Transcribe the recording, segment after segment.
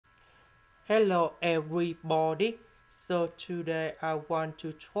Hello everybody. So today I want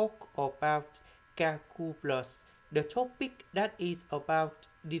to talk about calculus. The topic that is about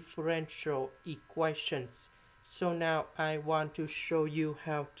differential equations. So now I want to show you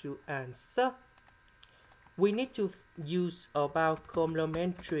how to answer. We need to use about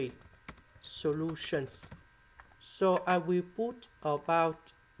complementary solutions. So I will put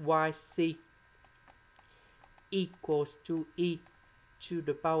about yc equals to e to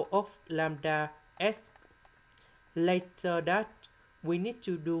the power of lambda s. Later that we need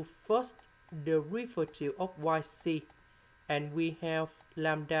to do first the derivative of yc, and we have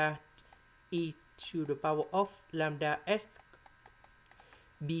lambda e to the power of lambda s,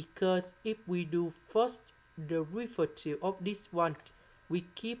 because if we do first the derivative of this one, we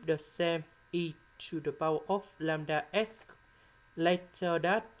keep the same e to the power of lambda s. Later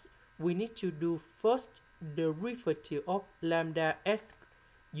that we need to do first the derivative of lambda s.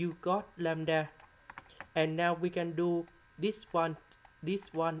 You got lambda, and now we can do this one,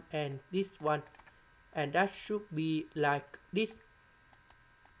 and this one, and that should be like this.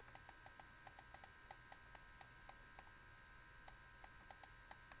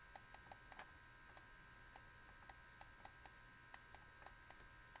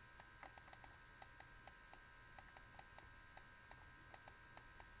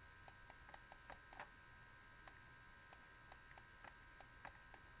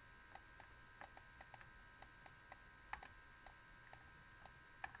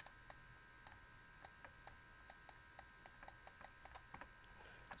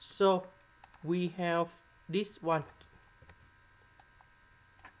 So we have this one,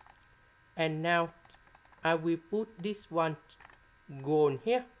 and now I will put this one gone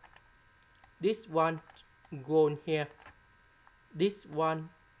here, this one gone here, this one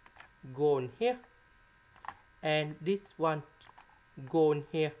gone here, and this one gone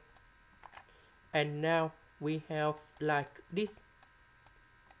here, and now we have like this.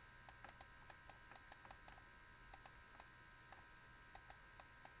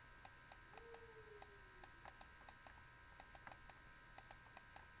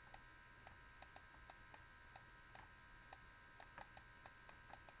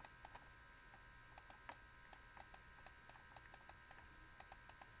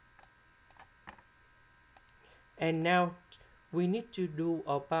 And now we need to do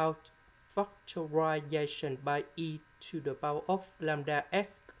about factorization by e to the power of lambda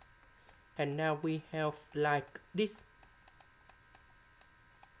s, and now we have like this.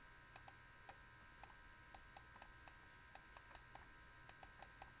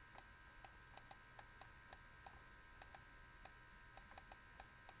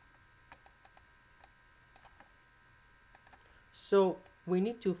 So we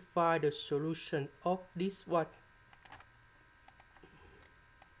need to find the solution of this one.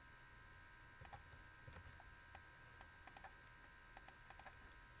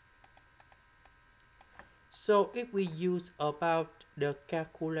 So if we use about the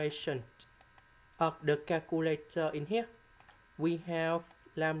calculation of the calculator in here, we have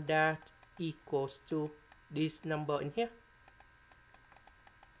lambda equals to this number in here.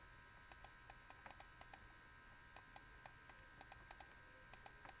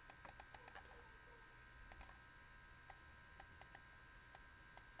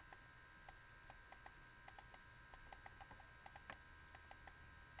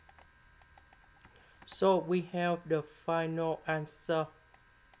 So we have the final answer.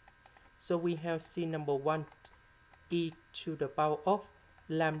 So we have C number 1, e to the power of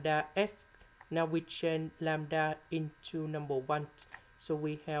lambda s. Now we change lambda into number 1. So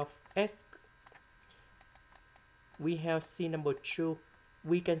we have s. We have C number 2.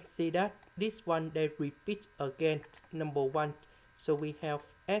 We can see that this one they repeat again number 1. So we have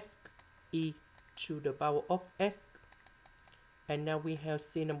s e to the power of s. And now we have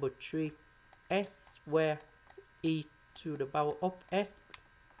C number 3. S square e to the power of s.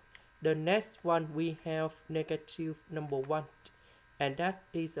 The next one we have negative number 1, and that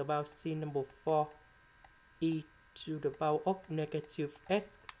is about C number 4, e to the power of negative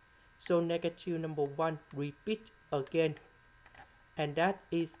s. So negative number 1 repeat again, and that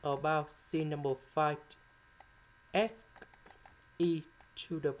is about C number 5, s e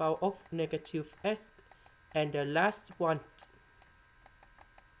to the power of negative s. And the last one,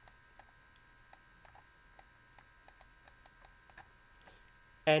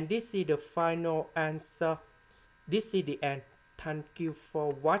 and this is the final answer. This is the end. Thank you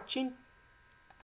for watching.